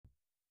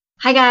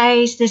Hi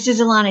guys, this is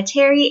Alana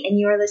Terry, and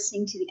you are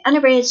listening to the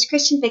Unabridged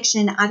Christian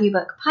Fiction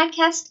audiobook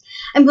podcast.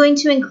 I'm going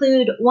to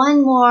include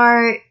one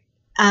more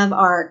of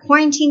our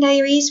quarantine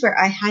diaries where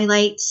I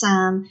highlight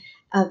some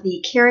of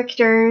the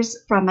characters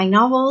from my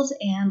novels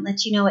and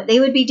let you know what they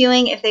would be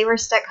doing if they were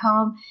stuck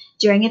home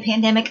during a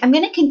pandemic. I'm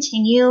going to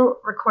continue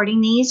recording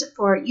these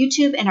for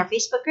YouTube and our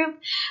Facebook group,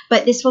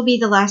 but this will be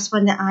the last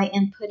one that I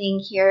am putting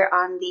here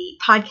on the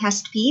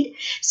podcast feed.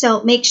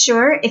 So make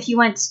sure if you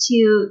want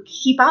to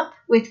keep up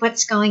with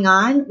what's going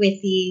on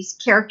with these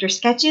character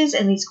sketches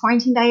and these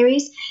quarantine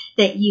diaries,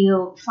 that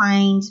you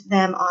find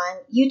them on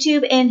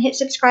YouTube and hit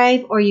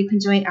subscribe, or you can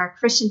join our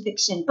Christian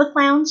Fiction Book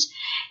Lounge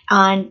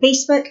on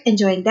Facebook and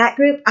join that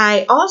group.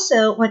 I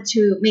also want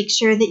to make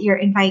sure that you're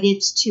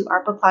invited to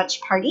our book launch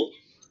party,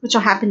 which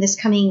will happen this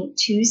coming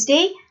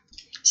Tuesday.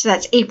 So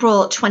that's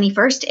April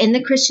 21st in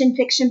the Christian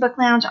Fiction Book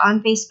Lounge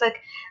on Facebook,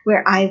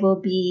 where I will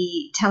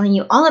be telling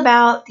you all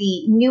about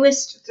the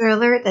newest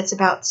thriller that's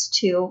about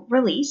to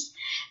release.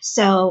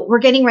 So we're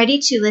getting ready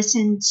to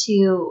listen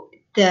to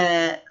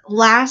the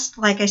last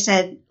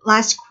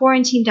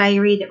quarantine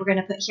diary that we're going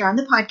to put here on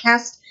the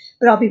podcast,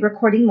 but I'll be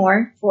recording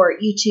more for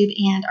YouTube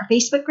and our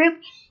Facebook group.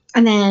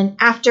 And then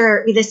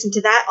after we listen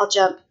to that, I'll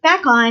jump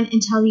back on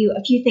and tell you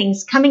a few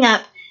things coming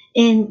up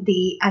in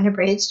the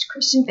Unabridged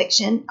Christian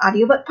Fiction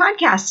audiobook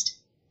podcast.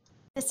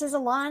 This is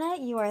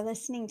Alana. You are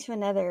listening to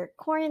another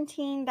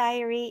quarantine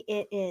diary.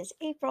 It is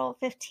April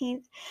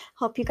 15th.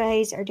 Hope you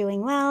guys are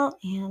doing well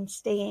and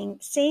staying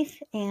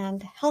safe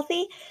and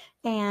healthy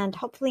and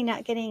hopefully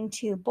not getting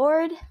too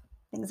bored,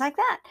 things like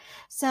that.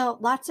 So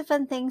lots of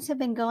fun things have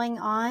been going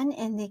on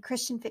in the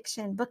Christian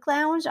Fiction Book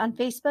Lounge on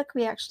Facebook.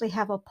 We actually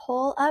have a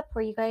poll up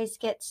where you guys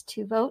get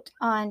to vote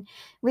on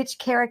which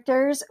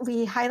characters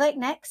we highlight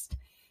next.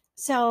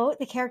 So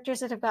the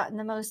characters that have gotten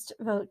the most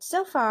votes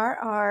so far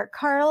are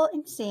Carl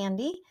and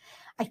Sandy.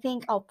 I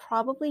think I'll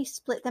probably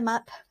split them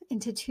up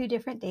into 2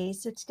 different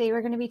days. So today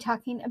we're going to be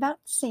talking about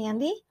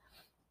Sandy.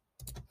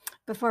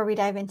 Before we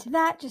dive into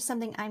that, just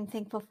something I'm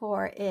thankful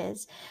for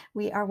is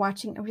we are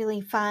watching a really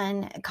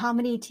fun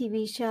comedy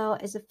TV show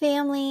as a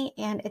family,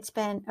 and it's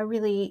been a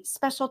really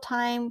special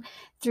time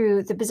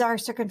through the bizarre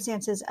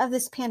circumstances of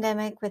this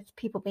pandemic with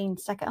people being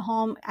stuck at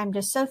home. I'm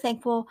just so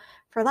thankful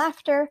for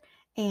laughter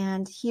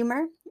and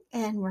humor,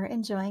 and we're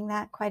enjoying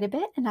that quite a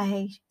bit. And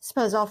I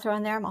suppose I'll throw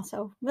in there, I'm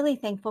also really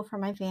thankful for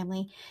my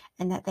family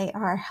and that they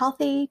are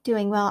healthy,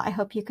 doing well. I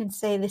hope you can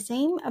say the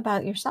same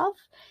about yourself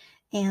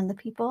and the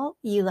people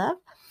you love.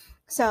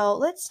 So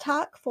let's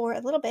talk for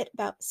a little bit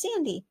about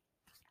Sandy.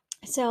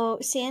 So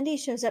Sandy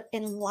shows up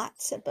in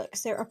lots of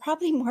books. There are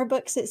probably more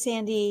books that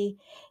Sandy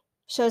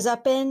shows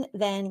up in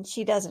than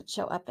she doesn't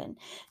show up in.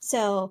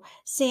 So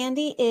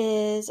Sandy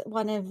is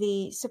one of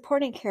the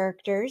supporting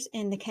characters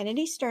in the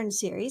Kennedy Stern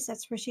series.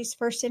 That's where she's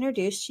first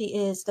introduced. She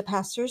is the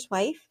pastor's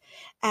wife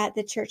at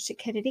the church that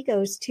Kennedy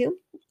goes to,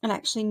 and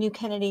actually knew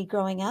Kennedy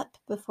growing up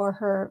before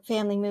her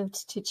family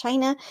moved to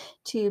China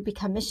to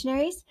become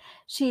missionaries.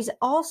 She's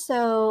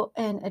also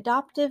an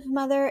adoptive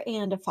mother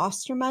and a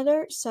foster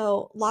mother.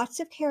 So lots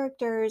of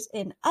characters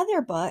in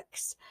other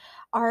books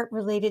are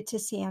related to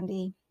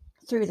Sandy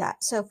through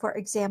that. So for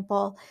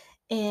example,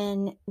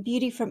 in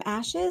Beauty from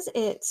Ashes,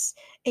 it's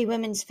a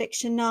women's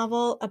fiction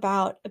novel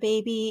about a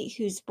baby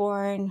who's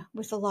born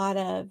with a lot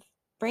of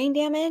brain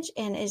damage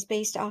and is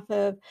based off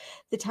of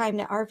the time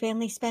that our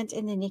family spent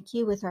in the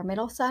NICU with our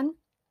middle son.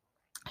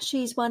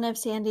 She's one of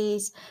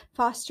Sandy's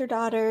foster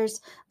daughters.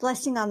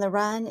 Blessing on the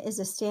Run is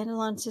a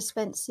standalone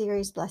suspense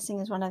series. Blessing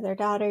is one of their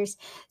daughters.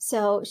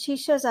 So she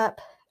shows up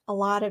a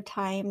lot of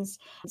times.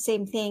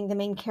 Same thing, the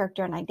main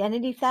character in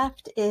Identity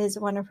Theft is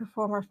one of her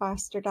former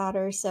foster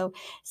daughters. So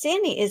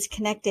Sandy is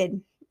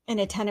connected in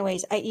a ton of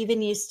ways. I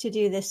even used to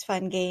do this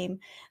fun game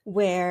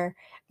where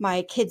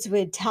my kids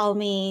would tell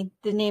me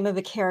the name of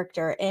a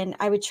character, and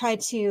I would try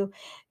to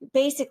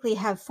basically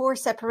have 4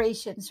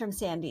 separations from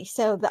Sandy.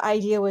 So the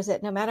idea was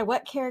that no matter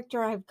what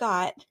character I've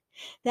got,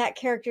 that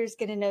character is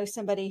going to know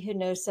somebody who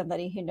knows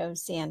somebody who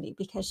knows Sandy,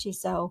 because she's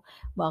so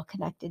well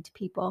connected to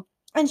people.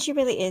 And she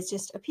really is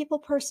just a people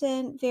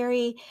person,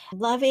 very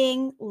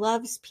loving,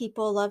 loves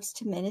people, loves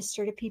to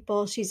minister to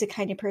people. She's the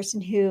kind of person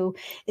who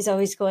is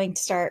always going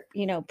to start,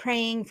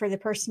 praying for the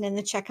person in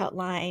the checkout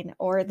line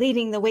or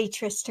leading the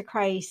waitress to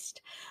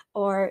Christ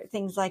or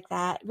things like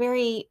that.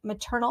 Very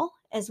maternal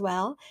as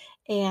well,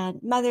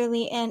 and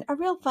motherly, and a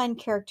real fun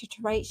character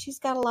to write. She's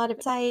got a lot of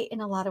insight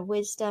and a lot of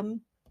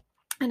wisdom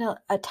and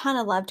a ton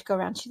of love to go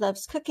around. She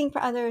loves cooking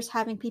for others,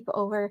 having people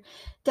over,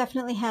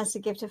 definitely has the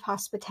gift of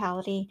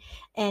hospitality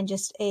and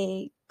just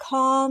a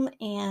calm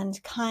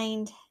and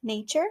kind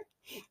nature.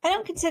 I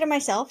don't consider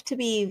myself to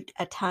be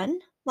a ton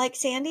like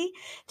Sandy.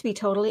 To be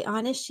totally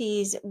honest,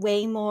 she's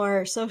way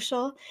more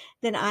social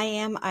than I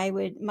am. I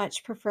would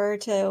much prefer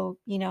to,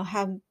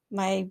 have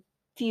my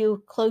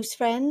few close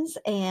friends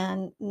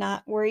and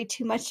not worry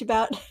too much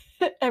about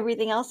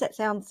everything else. That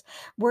sounds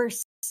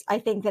worse, I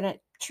think, than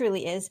it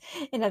truly is.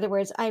 In other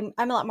words, I'm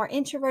a lot more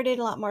introverted,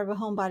 a lot more of a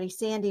homebody.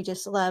 Sandy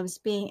just loves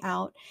being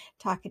out,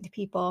 talking to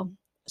people,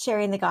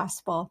 sharing the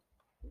gospel.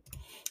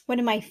 One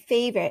of my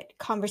favorite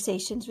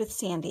conversations with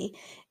Sandy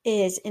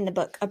is in the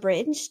book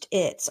Abridged.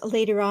 It's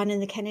later on in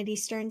the Kennedy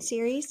Stern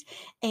series.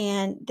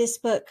 And this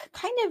book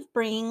kind of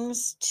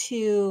brings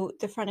to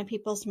the front of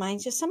people's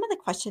minds just some of the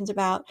questions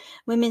about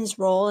women's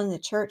role in the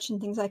church and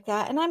things like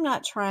that. And I'm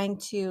not trying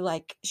to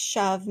like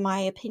shove my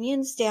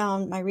opinions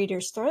down my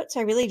readers' throats.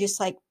 I really just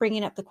like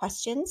bringing up the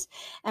questions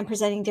and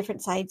presenting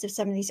different sides of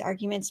some of these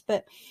arguments.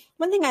 But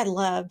one thing I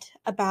loved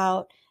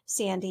about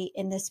Sandy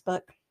in this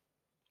book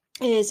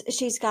is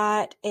she's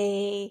got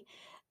a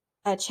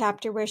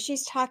chapter where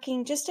she's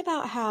talking just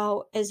about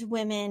how as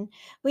women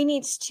we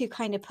need to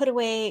kind of put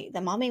away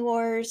the mommy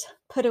wars,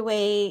 put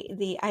away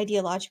the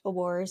ideological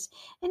wars,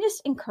 and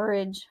just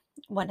encourage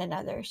one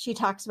another. She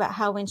talks about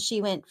how when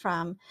she went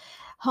from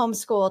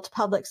homeschool to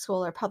public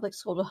school or public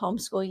school to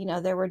homeschool, you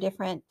know, there were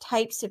different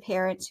types of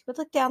parents who would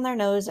look down their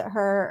nose at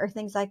her or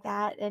things like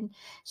that. And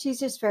she's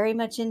just very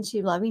much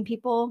into loving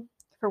people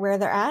for where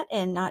they're at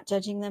and not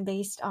judging them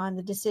based on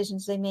the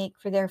decisions they make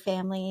for their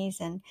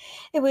families. And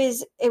it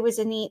was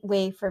a neat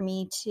way for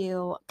me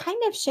to kind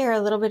of share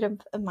a little bit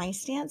of my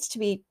stance. To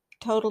be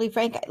totally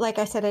frank, like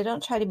I said, I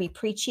don't try to be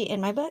preachy in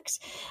my books,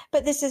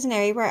 but this is an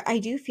area where I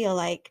do feel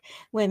like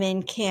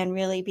women can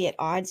really be at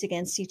odds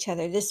against each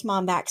other. This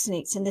mom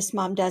vaccinates and this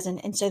mom doesn't,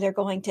 and so they're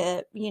going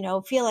to, you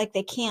know, feel like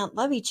they can't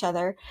love each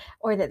other,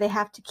 or that they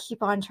have to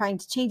keep on trying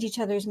to change each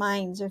other's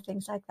minds or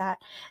things like that.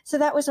 So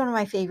that was one of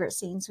my favorite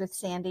scenes with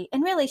Sandy.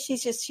 And really,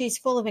 she's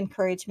full of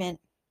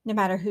encouragement no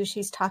matter who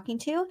she's talking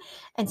to.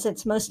 And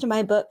since most of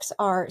my books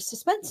are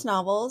suspense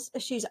novels,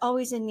 she's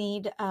always in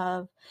need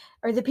of,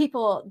 or the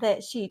people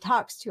that she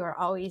talks to are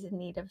always in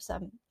need of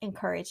some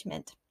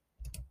encouragement.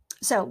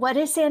 So what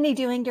is Sandy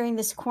doing during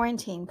this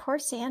quarantine? Poor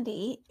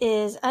Sandy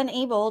is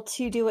unable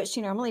to do what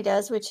she normally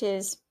does, which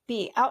is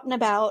be out and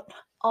about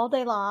all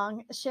day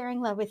long,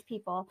 sharing love with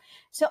people.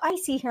 So I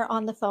see her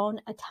on the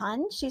phone a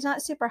ton. She's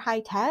not super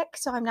high tech,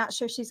 so I'm not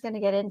sure she's going to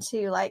get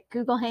into like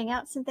Google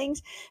Hangouts and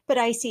things, but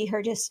I see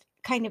her just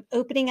kind of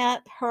opening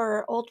up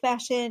her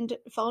old-fashioned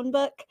phone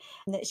book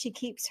that she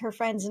keeps her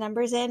friends'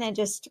 numbers in and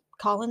just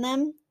calling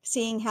them,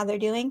 seeing how they're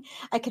doing.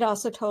 I could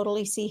also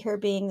totally see her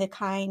being the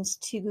kind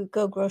to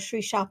go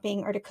grocery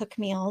shopping or to cook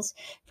meals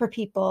for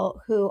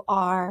people who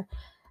are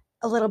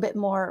a little bit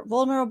more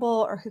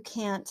vulnerable or who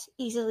can't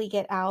easily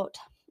get out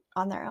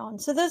on their own.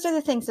 So those are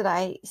the things that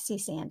I see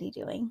Sandy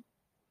doing.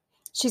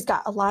 She's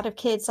got a lot of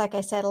kids, like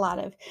I said, a lot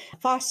of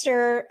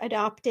foster,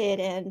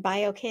 adopted, and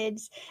bio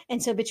kids.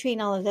 And so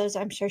between all of those,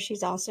 I'm sure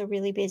she's also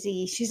really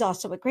busy. She's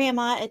also a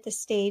grandma at this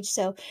stage.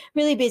 So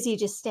really busy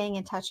just staying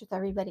in touch with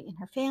everybody in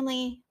her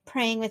family,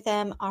 praying with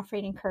them,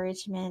 offering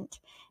encouragement,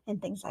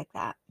 and things like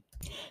that.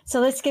 So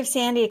let's give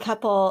Sandy a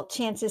couple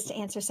chances to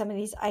answer some of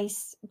these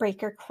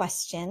icebreaker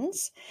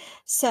questions.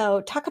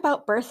 So talk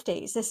about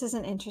birthdays. This is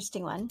an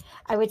interesting one.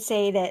 I would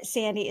say that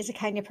Sandy is a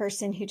kind of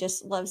person who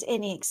just loves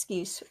any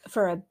excuse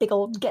for a big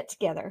old get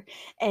together.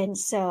 And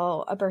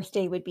so a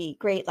birthday would be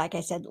great. Like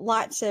I said,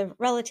 lots of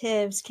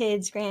relatives,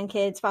 kids,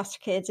 grandkids, foster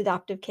kids,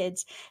 adoptive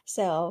kids.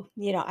 So,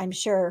 you know, I'm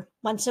sure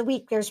once a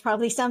week, there's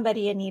probably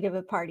somebody in need of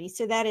a party.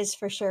 So that is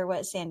for sure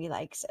what Sandy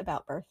likes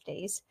about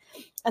birthdays.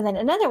 And then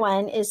another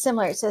one is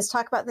similar. It says,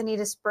 talk about the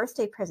neatest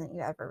birthday present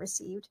you ever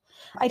received.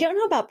 I don't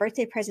know about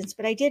birthday presents,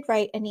 but I did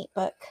write a neat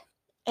book.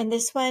 And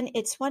this one,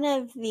 it's one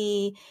of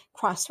the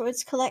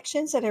Crossroads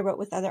collections that I wrote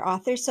with other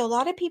authors. So a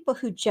lot of people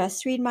who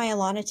just read my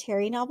Alana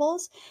Terry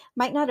novels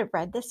might not have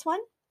read this one.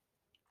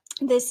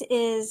 This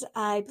is,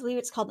 I believe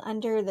it's called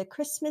Under the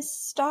Christmas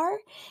Star,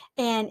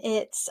 and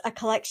it's a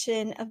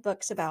collection of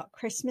books about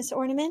Christmas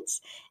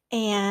ornaments.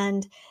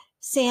 And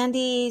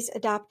Sandy's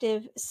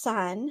adoptive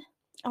son,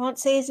 I won't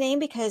say his name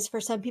because for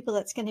some people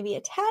that's going to be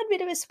a tad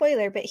bit of a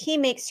spoiler, but he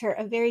makes her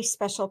a very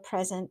special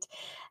present.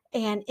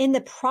 And in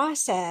the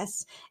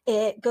process,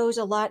 it goes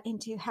a lot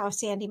into how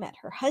Sandy met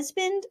her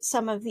husband,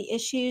 some of the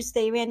issues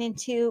they ran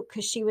into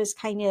because she was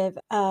kind of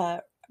a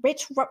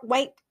rich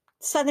white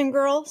Southern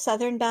girl,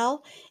 Southern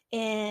belle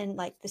in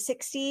like the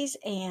 60s,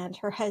 and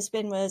her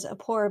husband was a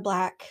poor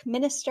Black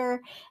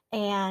minister.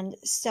 And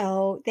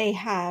so they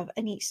have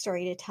a neat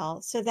story to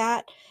tell. So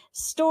that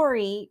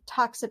story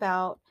talks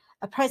about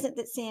a present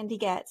that Sandy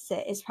gets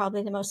that is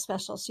probably the most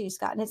special she's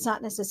gotten. It's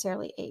not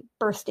necessarily a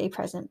birthday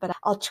present, but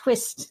I'll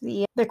twist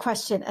the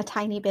question a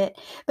tiny bit.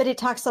 But it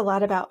talks a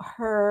lot about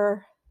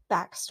her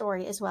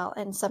backstory as well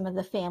and some of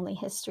the family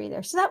history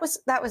there. So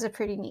that was a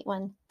pretty neat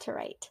one to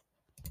write.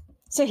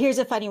 So here's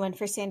a funny one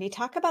for Sandy.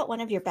 Talk about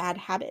one of your bad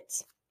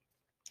habits.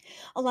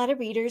 A lot of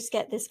readers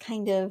get this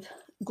kind of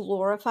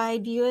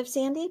glorified view of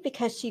Sandy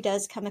because she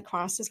does come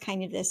across as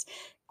kind of this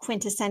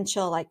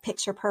quintessential, like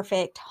picture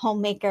perfect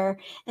homemaker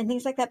and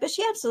things like that. But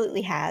she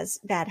absolutely has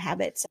bad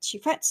habits. She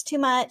frets too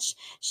much.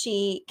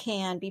 She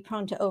can be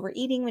prone to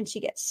overeating when she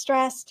gets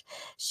stressed.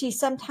 She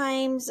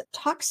sometimes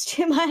talks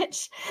too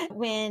much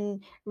when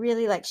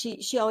really like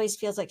she always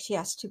feels like she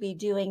has to be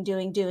doing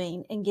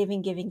and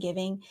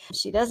giving.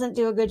 She doesn't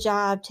do a good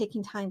job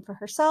taking time for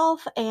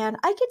herself. And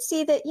I could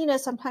see that, you know,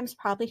 sometimes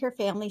probably her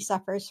family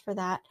suffers for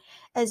that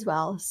as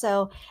well.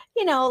 So,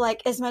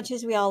 like as much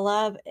as we all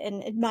love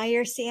and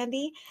admire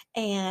Sandy,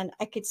 and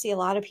I could see a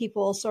lot of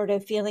people sort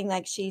of feeling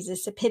like she's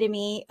this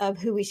epitome of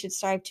who we should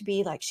strive to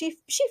be, like she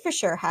for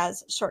sure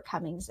has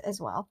shortcomings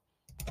as well.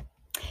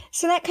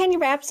 So that kind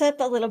of wraps up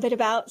a little bit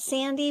about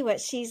Sandy, what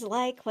she's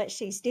like, what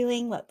she's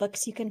doing, what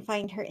books you can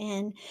find her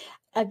in.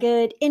 A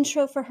good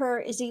intro for her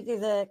is either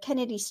the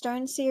Kennedy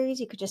Stern series.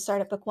 You could just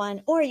start at book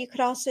 1, or you could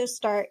also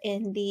start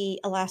in the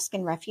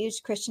Alaskan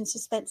Refuge Christian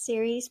Suspense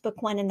series.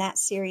 Book 1 in that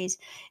series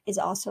is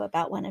also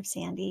about one of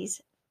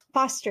Sandy's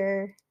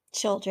foster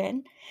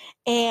children.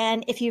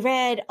 And if you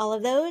read all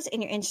of those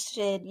and you're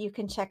interested, you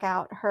can check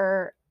out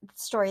her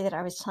story that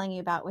I was telling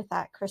you about with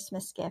that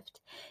Christmas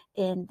gift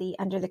in the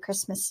Under the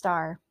Christmas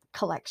Star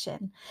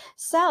collection.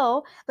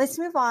 So let's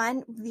move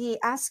on. The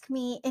Ask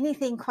Me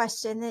Anything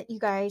question that you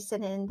guys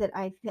sent in that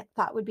I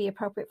thought would be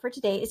appropriate for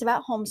today is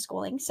about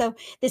homeschooling. So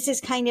this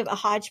is kind of a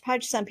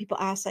hodgepodge. Some people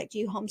ask, like, do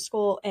you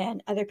homeschool?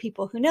 And other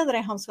people who know that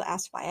I homeschool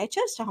ask why I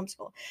chose to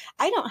homeschool.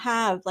 I don't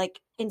have like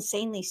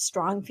insanely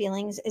strong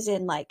feelings as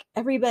in like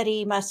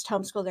everybody must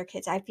homeschool their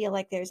kids. I feel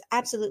like there's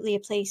absolutely a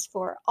place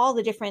for all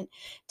the different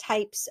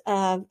types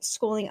of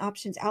schooling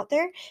options out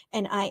there.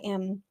 And I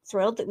am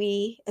thrilled that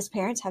we as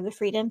parents have the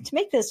freedom to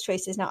make those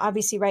choices. Now,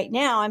 obviously right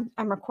now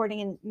I'm recording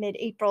in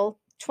mid-April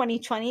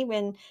 2020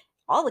 when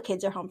all the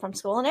kids are home from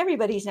school and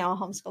everybody's now a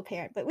homeschool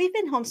parent, but we've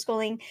been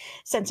homeschooling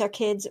since our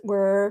kids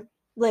were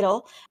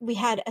little. We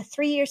had a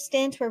 3-year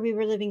stint where we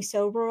were living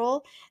so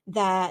rural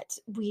that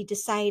we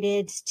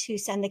decided to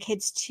send the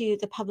kids to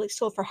the public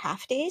school for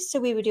half days. So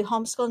we would do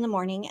homeschool in the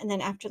morning, and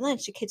then after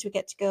lunch, the kids would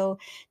get to go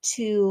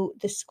to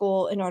the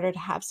school in order to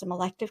have some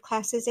elective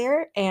classes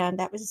there. And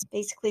that was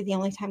basically the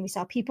only time we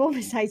saw people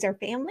besides our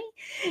family.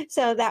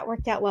 So that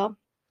worked out well.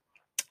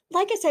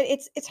 Like I said,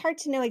 it's hard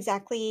to know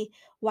exactly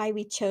why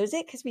we chose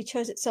it because we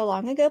chose it so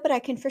long ago, but I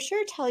can for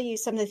sure tell you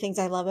some of the things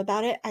I love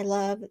about it. I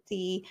love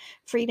the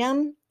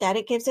freedom that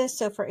it gives us.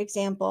 So for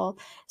example,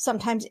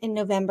 sometimes in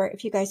November,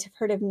 if you guys have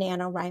heard of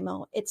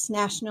NaNoWriMo, it's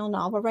National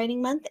Novel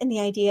Writing Month. And the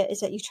idea is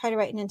that you try to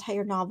write an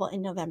entire novel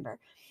in November.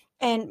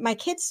 And my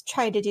kids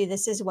try to do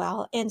this as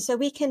well. And so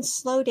we can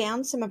slow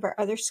down some of our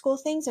other school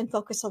things and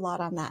focus a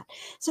lot on that.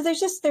 So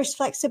there's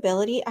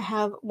flexibility. I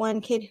have one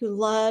kid who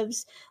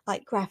loves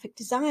like graphic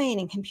design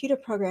and computer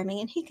programming,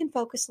 and he can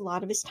focus a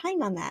lot of his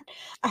time on that.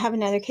 I have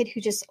another kid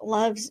who just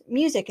loves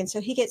music, and so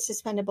he gets to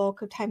spend a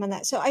bulk of time on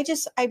that. So I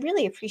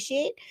really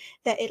appreciate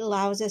that it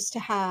allows us to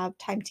have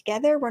time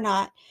together. We're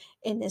not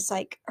in this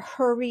like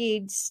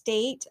hurried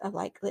state of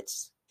like,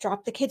 let's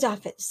drop the kids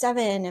off at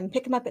 7 and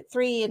pick them up at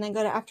 3 and then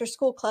go to after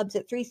school clubs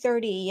at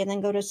 3:30 and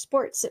then go to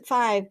sports at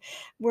 5.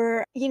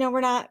 We're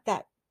not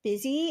that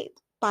busy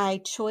by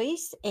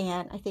choice.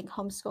 And I think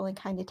homeschooling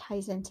kind of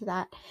ties into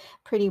that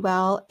pretty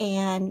well.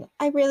 And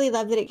I really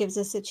love that it gives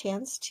us a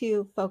chance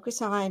to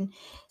focus on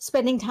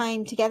spending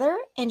time together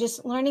and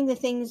just learning the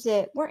things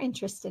that we're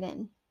interested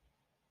in.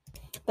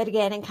 But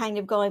again, and kind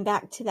of going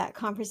back to that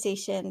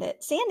conversation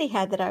that Sandy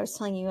had that I was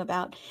telling you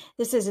about,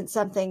 this isn't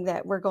something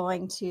that we're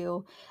going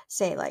to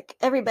say like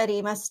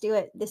everybody must do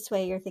it this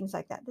way or things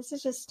like that. This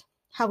is just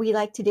how we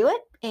like to do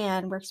it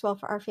and works well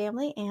for our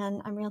family.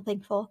 And I'm real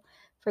thankful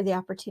for the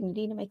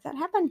opportunity to make that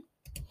happen.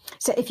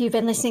 So if you've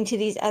been listening to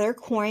these other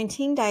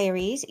quarantine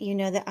diaries, you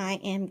know that I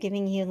am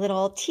giving you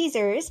little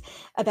teasers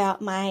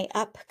about my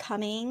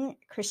upcoming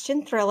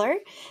Christian thriller.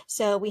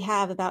 So we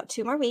have about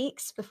 2 more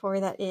weeks before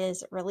that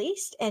is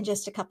released and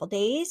just a couple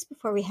days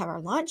before we have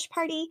our launch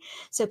party.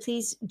 So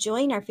please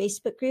join our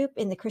Facebook group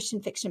in the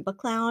Christian Fiction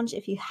Book Lounge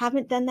if you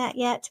haven't done that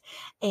yet,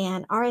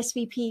 and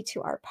RSVP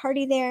to our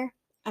party there.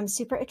 I'm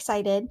super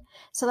excited.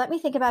 So let me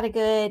think about a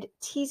good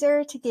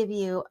teaser to give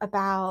you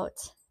about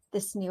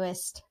this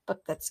newest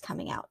book that's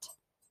coming out.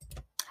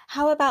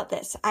 How about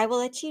this? I will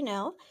let you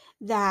know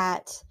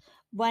that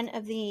one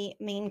of the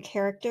main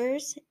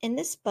characters in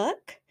this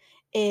book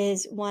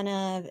is one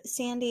of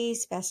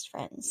Sandy's best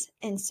friends.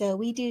 And so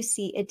we do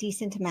see a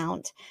decent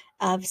amount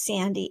of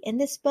Sandy in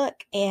this book.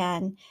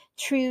 And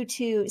true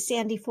to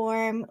Sandy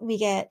form, we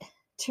get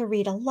to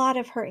read a lot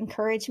of her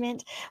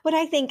encouragement. What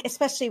I think,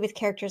 especially with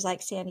characters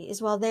like Sandy,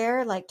 is while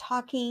they're like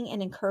talking and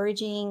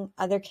encouraging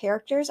other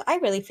characters, I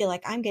really feel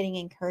like I'm getting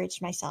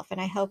encouraged myself. And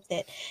I hope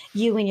that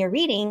you, when you're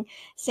reading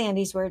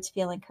Sandy's words,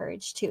 feel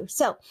encouraged too.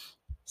 So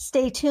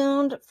stay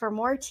tuned for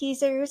more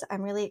teasers.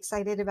 I'm really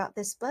excited about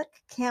this book.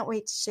 Can't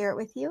wait to share it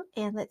with you.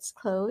 And let's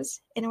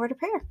close in a word of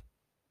prayer.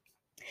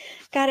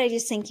 God, I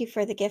just thank you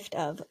for the gift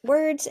of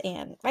words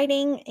and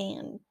writing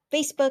and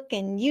Facebook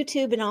and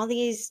YouTube and all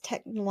these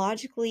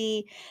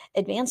technologically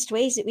advanced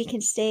ways that we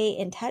can stay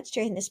in touch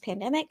during this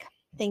pandemic.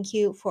 Thank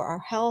you for our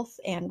health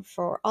and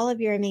for all of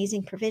your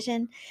amazing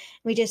provision.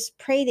 We just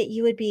pray that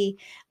you would be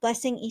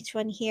blessing each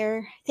one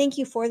here. Thank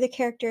you for the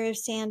character of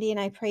Sandy, and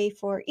I pray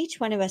for each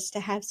one of us to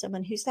have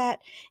someone who's that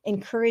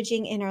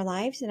encouraging in our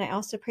lives. And I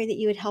also pray that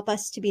you would help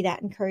us to be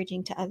that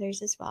encouraging to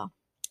others as well.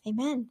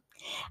 Amen.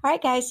 All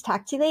right, guys,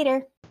 talk to you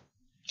later.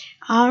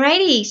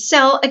 Alrighty.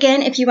 So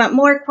again, if you want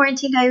more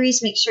Quarantine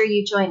Diaries, make sure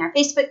you join our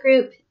Facebook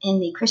group in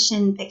the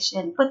Christian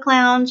Fiction Book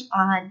Lounge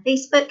on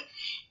Facebook.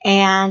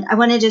 And I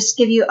want to just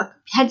give you a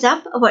heads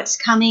up of what's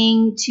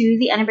coming to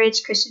the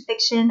Unabridged Christian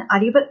Fiction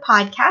audiobook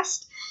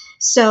podcast.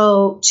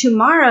 So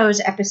tomorrow's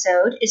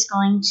episode is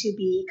going to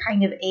be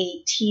kind of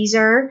a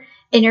teaser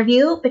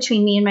interview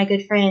between me and my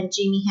good friend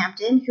Jamie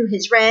Hampton, who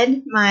has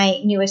read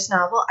my newest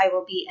novel. I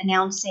will be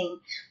announcing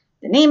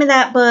the name of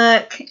that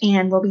book,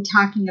 and we'll be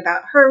talking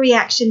about her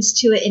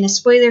reactions to it in a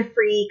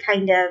spoiler-free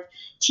kind of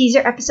teaser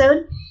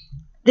episode.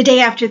 The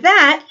day after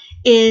that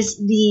is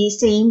the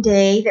same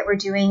day that we're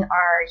doing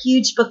our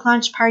huge book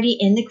launch party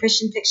in the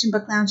Christian Fiction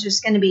Book Lounge.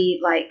 There's going to be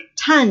like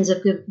tons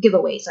of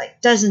giveaways,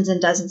 like dozens and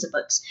dozens of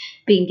books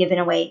being given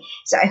away.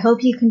 So I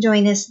hope you can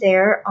join us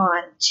there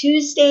on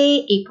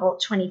Tuesday, April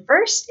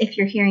 21st, if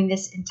you're hearing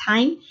this in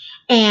time.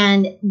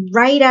 And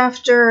right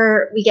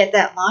after we get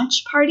that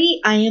launch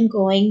party, I am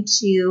going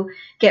to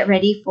get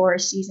ready for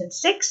season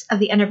 6 of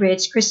the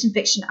Unabridged Christian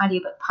Fiction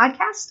audiobook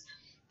podcast.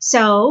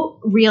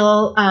 So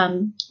real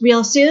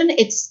soon.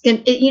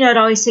 It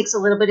always takes a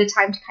little bit of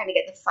time to kind of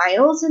get the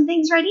files and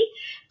things ready.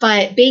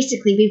 But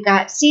basically, we've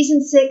got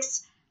season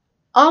 6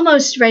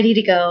 almost ready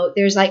to go.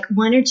 There's like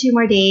 1 or 2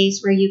 more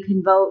days where you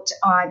can vote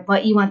on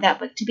what you want that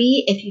book to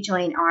be if you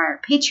join our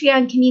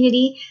Patreon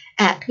community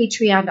at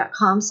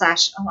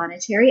patreon.com/Alana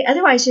Terry.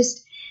 Otherwise,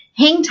 just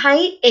hang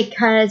tight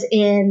because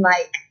in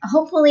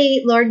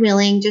hopefully, Lord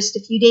willing, just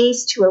a few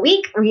days to a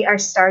week, we are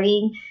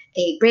starting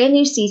a brand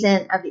new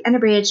season of the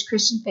Unabridged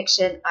Christian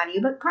Fiction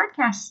audiobook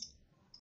podcast.